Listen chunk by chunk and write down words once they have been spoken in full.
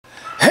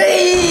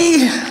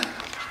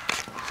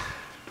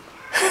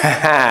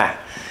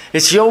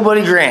It's your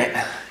buddy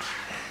Grant.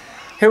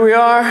 Here we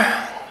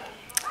are.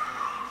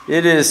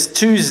 It is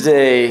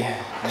Tuesday,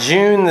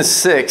 June the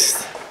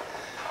 6th.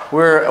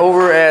 We're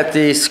over at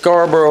the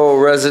Scarborough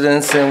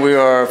residence and we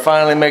are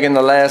finally making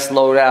the last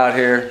load out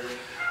here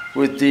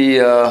with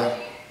the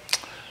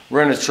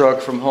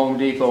rent-a-truck from Home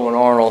Depot in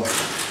Arnold.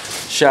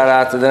 Shout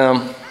out to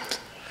them.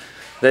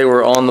 They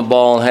were on the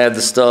ball and had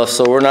the stuff,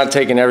 so we're not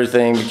taking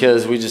everything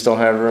because we just don't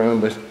have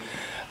room. But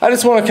I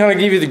just want to kind of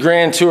give you the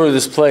grand tour of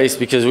this place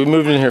because we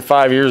moved in here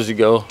 5 years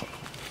ago.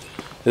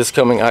 This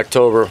coming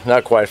October,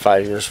 not quite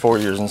 5 years, 4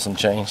 years and some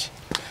change.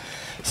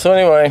 So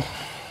anyway,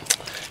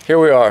 here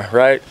we are,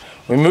 right?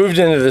 We moved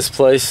into this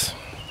place.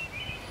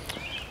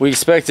 We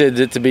expected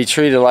it to be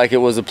treated like it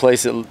was a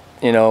place that,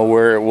 you know,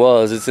 where it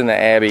was. It's in the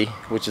Abbey,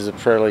 which is a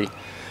fairly,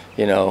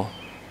 you know,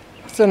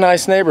 it's a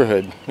nice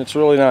neighborhood. It's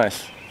really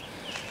nice.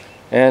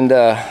 And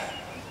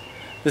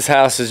this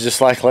house is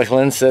just like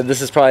Lynn said, this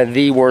is probably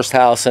the worst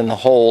house in the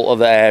whole of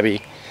the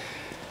Abbey.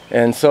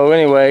 And so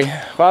anyway,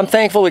 well, I'm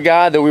thankful to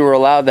God that we were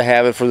allowed to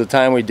have it for the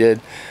time we did.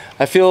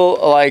 I feel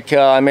like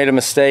I made a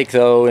mistake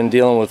though in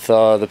dealing with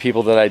the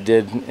people that I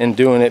did in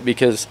doing it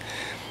because,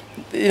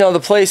 you know,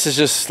 the place is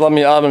just, I'm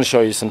going to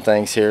show you some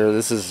things here.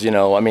 This is, you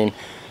know, I mean,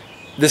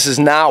 this is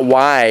not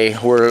why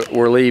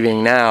we're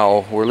leaving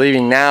now. We're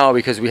leaving now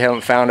because we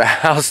haven't found a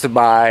house to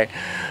buy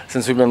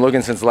since we've been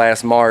looking since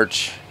last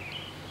March.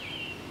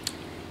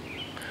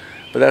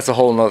 But that's a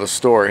whole nother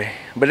story.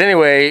 But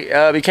anyway,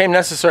 it became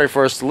necessary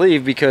for us to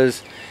leave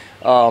because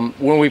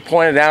when we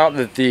pointed out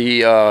that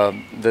you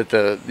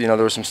know,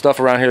 there was some stuff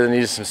around here that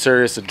needed some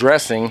serious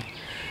addressing,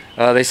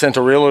 they sent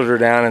a realtor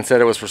down and said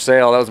it was for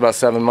sale. That was about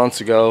 7 months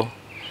ago.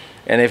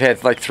 And they've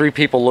had like 3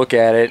 people look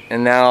at it,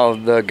 and now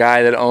the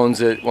guy that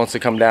owns it wants to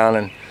come down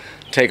and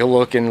take a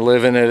look and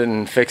live in it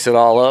and fix it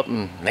all up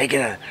and make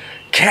it a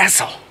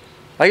castle.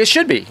 Like it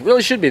should be, it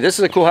really should be. This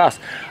is a cool house.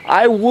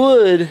 I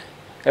would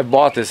have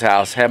bought this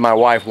house had my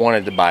wife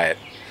wanted to buy it,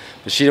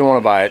 but she didn't want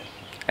to buy it,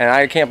 and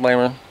I can't blame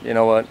her. You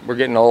know what, we're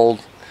getting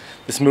old.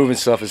 This moving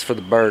stuff is for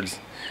the birds.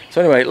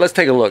 So anyway, let's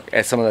take a look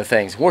at some of the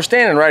things. We're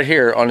standing right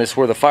here on this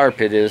where the fire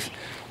pit is,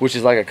 which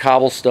is like a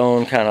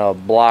cobblestone kind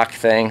of block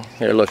thing.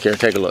 Here, look here,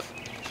 take a look.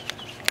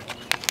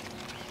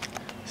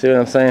 See what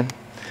I'm saying?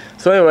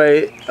 So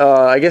anyway,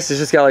 I guess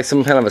it's just got like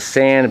some kind of a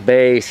sand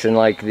base, and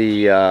like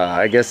the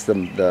I guess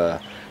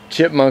the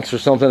chipmunks or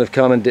something have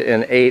come and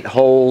ate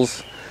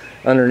holes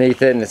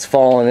underneath it, and it's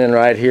falling in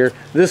right here.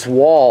 This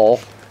wall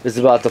is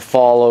about to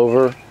fall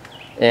over,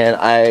 and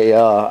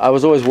I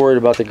was always worried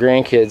about the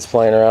grandkids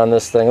playing around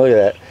this thing. Look at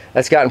that.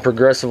 That's gotten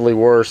progressively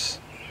worse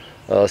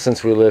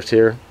since we lived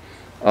here.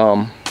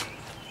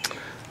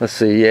 Let's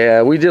see,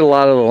 yeah, we did a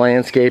lot of the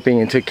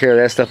landscaping and took care of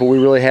that stuff, but we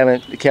really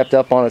haven't kept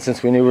up on it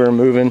since we knew we were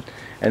moving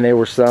and they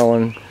were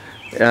selling.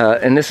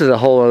 And this is a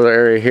whole other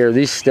area here.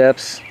 These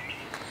steps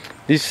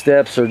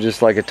are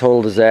just like a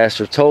total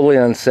disaster, totally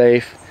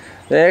unsafe.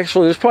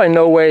 Actually, there's probably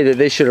no way that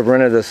they should have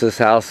rented us this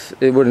house.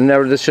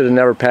 This should have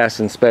never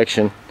passed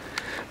inspection.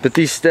 But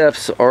these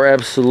steps are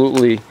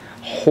absolutely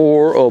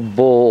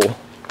horrible.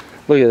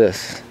 Look at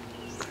this.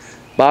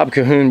 Bob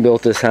Cahoon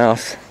built this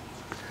house.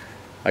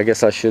 I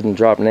guess I shouldn't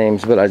drop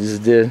names, but I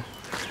just did.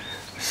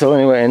 So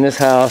anyway, and this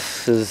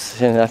house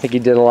is, and I think he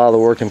did a lot of the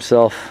work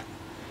himself.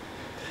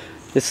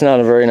 It's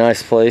not a very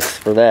nice place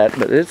for that,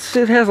 but it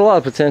has a lot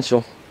of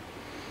potential.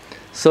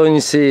 So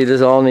you see, this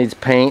all needs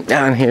paint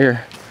down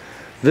here.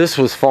 This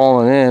was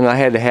falling in. I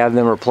had to have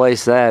them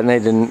replace that, and they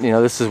didn't. You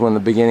know, this is when the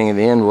beginning of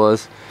the end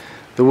was.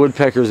 The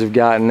woodpeckers have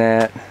gotten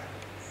that.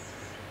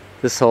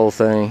 This whole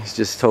thing is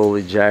just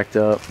totally jacked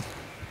up.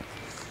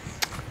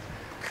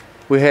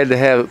 We had to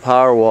have it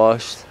power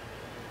washed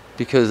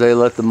because they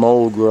let the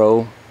mold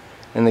grow,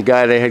 and the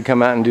guy they had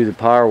come out and do the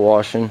power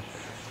washing,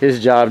 his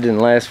job didn't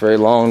last very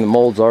long. The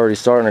mold's already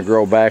starting to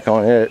grow back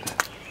on it.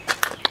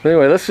 But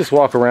anyway, let's just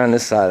walk around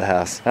this side of the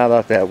house. How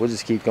about that? We'll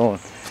just keep going.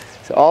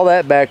 So all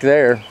that back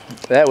there,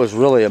 that was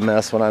really a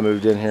mess when I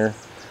moved in here.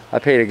 I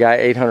paid a guy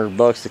 800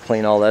 bucks to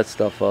clean all that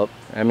stuff up.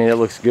 I mean, it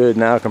looks good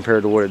now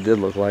compared to what it did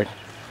look like,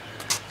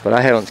 but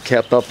I haven't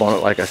kept up on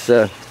it, like I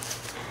said.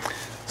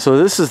 So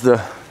this is the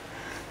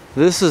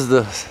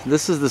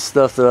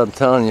stuff that I'm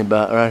telling you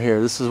about right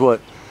here. This is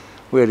what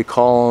we had to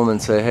call them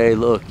and say, hey,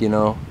 look, you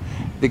know,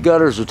 the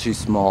gutters are too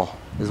small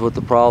is what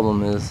the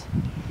problem is.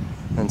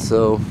 And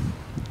so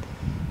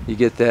you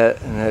get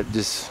that, and that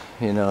just,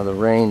 you know, the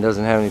rain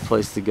doesn't have any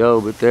place to go,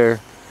 but there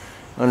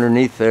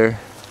underneath there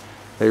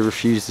they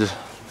refuse to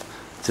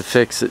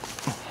fix it.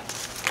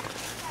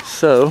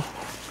 So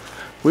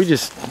we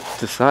just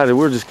decided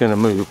we're just gonna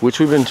move, which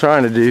we've been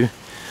trying to do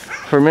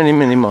for many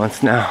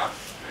months now.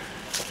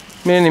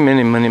 Many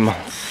months.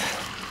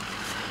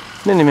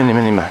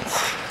 Many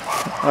months.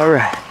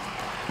 Alright.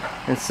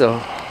 And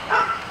so,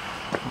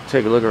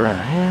 take a look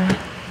around here.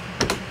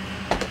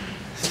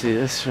 See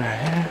this right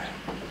here?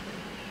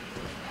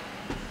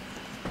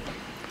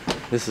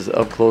 This is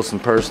up close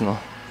and personal.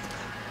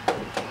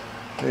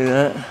 See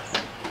that?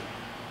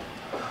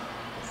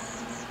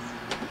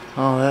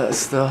 All that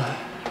stuff.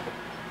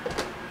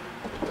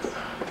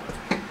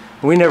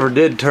 We never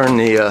did turn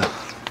the,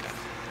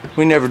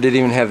 we never did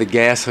even have the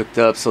gas hooked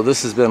up, so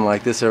this has been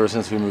like this ever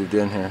since we moved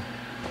in here.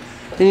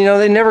 And you know,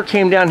 they never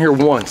came down here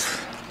once.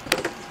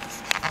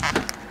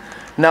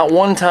 Not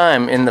one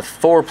time in the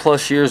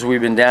 4+ years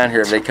we've been down here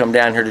have they come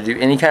down here to do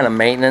any kind of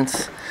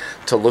maintenance,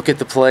 to look at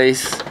the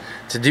place,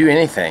 to do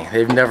anything.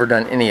 They've never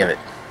done any of it.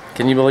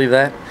 Can you believe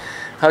that?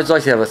 How would you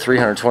like to have a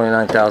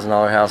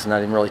 $329,000 house and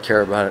not even really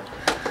care about it?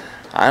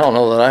 I don't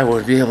know that I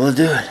would be able to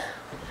do it.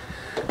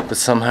 But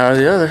somehow or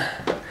the other,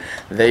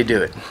 they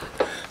do it.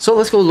 So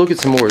let's go look at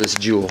some more of this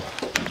jewel.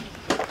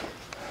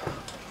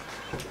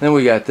 Then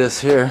we got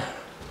this here.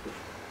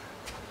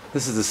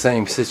 This is the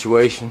same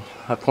situation.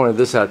 I pointed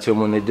this out to them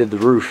when they did the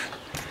roof,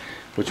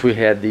 which we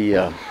had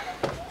the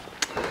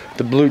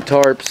blue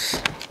tarps.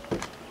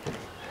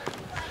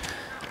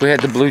 We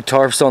had the blue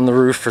tarps on the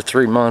roof for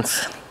 3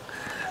 months.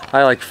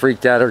 I like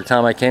freaked out every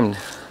time I came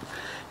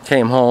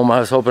home. I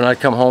was hoping I'd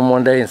come home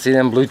one day and see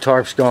them blue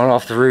tarps going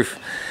off the roof.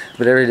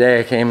 But every day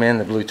I came in,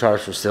 the blue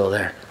tarps were still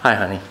there. Hi,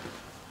 honey.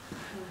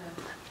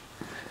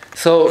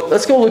 So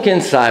let's go look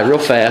inside real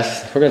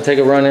fast. We're gonna take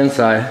a run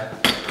inside.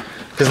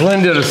 Because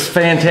Lynn did a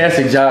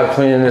fantastic job of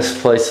cleaning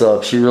this place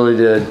up. She really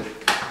did.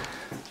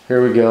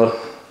 Here we go.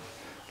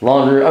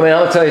 Laundry. I mean,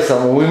 I'll tell you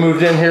something. When we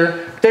moved in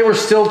here, they were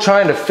still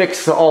trying to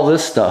fix all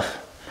this stuff.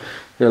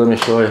 Here, let me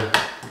show you.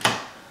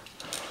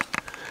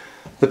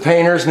 The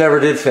painters never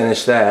did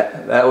finish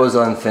that. That was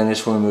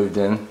unfinished when we moved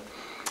in.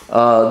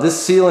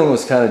 This ceiling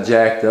was kind of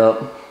jacked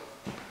up.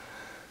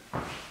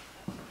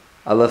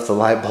 I left the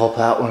light bulb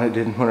out when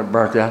it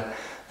burnt out.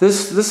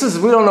 This is,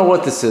 we don't know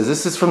what this is.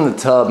 This is from the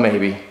tub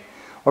maybe.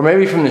 Or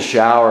maybe from the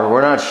shower,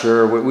 we're not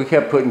sure. We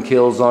kept putting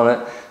kills on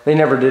it. They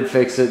never did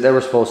fix it. They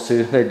were supposed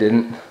to, they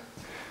didn't.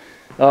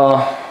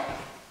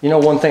 You know,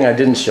 one thing I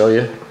didn't show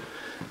you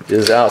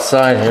is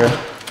outside here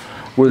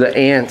where the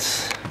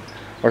ants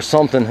or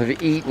something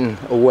have eaten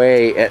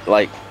away at,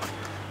 like,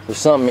 there's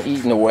something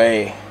eating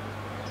away.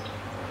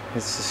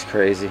 It's just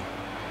crazy.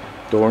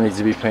 Door needs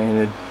to be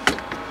painted.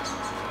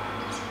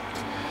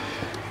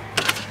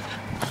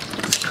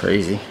 It's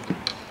crazy.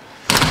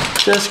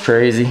 Just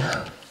crazy.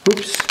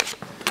 Oops.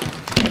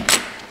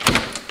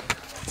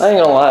 I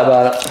ain't gonna lie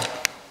about it.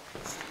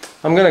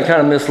 I'm gonna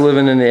kind of miss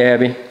living in the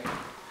Abbey.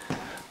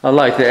 I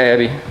like the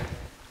Abbey.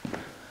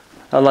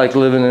 I like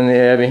living in the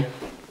Abbey.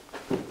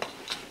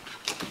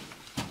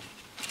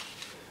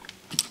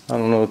 I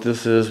don't know what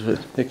this is, but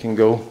it can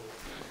go.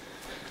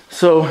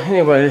 So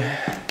anyway,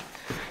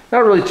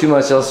 not really too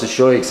much else to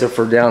show you except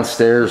for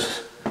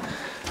downstairs.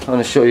 I'm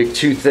gonna show you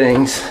 2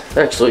 things,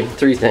 actually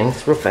 3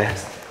 things, real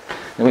fast.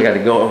 And we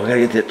gotta go, we gotta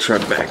get that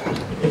truck back.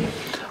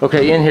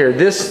 Okay, in here,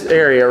 this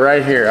area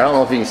right here, I don't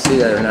know if you can see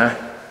that or not.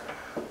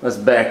 Let's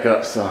back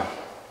up some.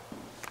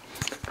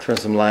 Turn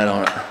some light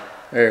on it.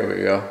 There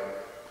we go.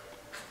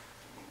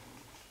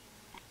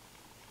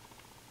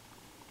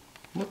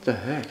 What the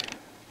heck?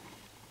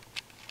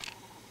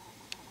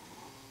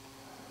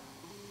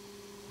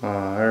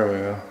 Oh, there we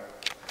go.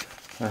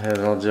 I had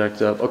it all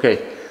jacked up.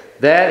 Okay,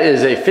 that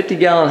is a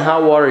 50-gallon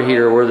hot water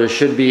heater where there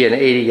should be an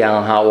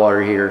 80-gallon hot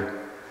water heater.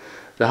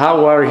 The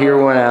hot water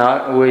heater went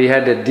out. We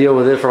had to deal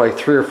with it for like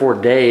 3 or 4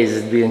 days.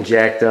 It's being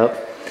jacked up.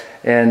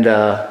 And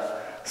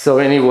so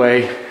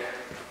anyway,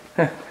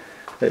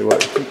 tell you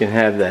what, you can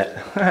have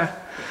that.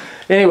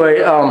 Anyway,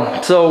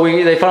 so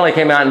they finally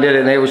came out and did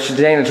it. And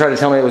Dana tried to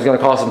tell me it was going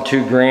to cost them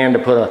 $2 grand to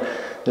put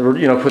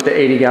put the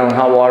 80-gallon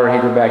hot water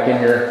heater back in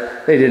here.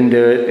 They didn't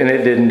do it, and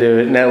it didn't do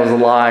it, and that was a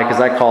lie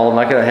because I called them.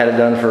 I could have had it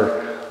done for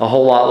a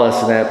whole lot less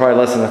than that, probably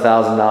less than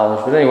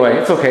 $1,000. But anyway,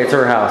 it's okay. It's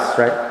her house,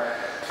 right?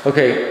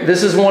 Okay,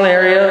 this is one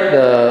area.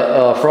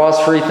 The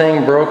frost-free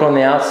thing broke on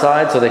the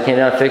outside, so they came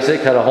down to fix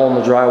it, cut a hole in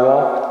the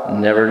drywall.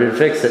 Never did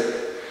fix it.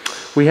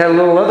 We had a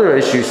little other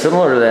issue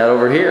similar to that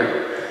over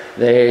here.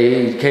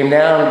 They came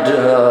down,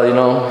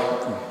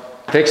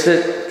 fixed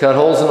it, cut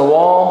holes in the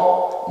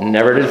wall.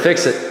 Never did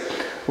fix it.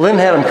 Lynn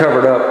had them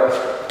covered up,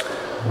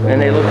 and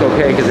they looked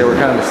okay because they were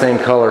kind of the same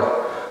color.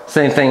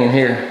 Same thing in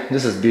here.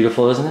 This is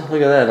beautiful, isn't it?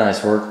 Look at that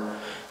nice work.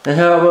 And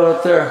how about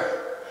up there?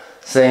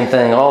 Same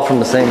thing, all from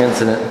the same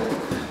incident.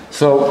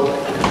 So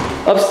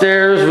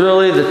upstairs,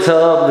 really, the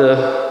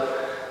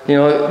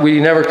tub, we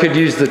never could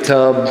use the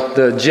tub.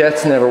 The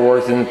jets never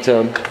worked in the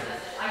tub.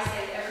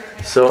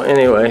 So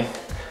anyway,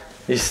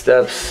 these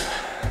steps,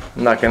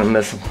 I'm not gonna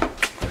miss them.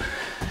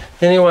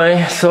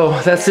 Anyway, so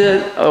that's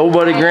it. Old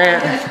buddy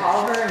Grant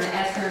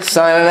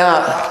signing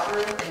out.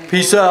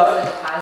 Peace out.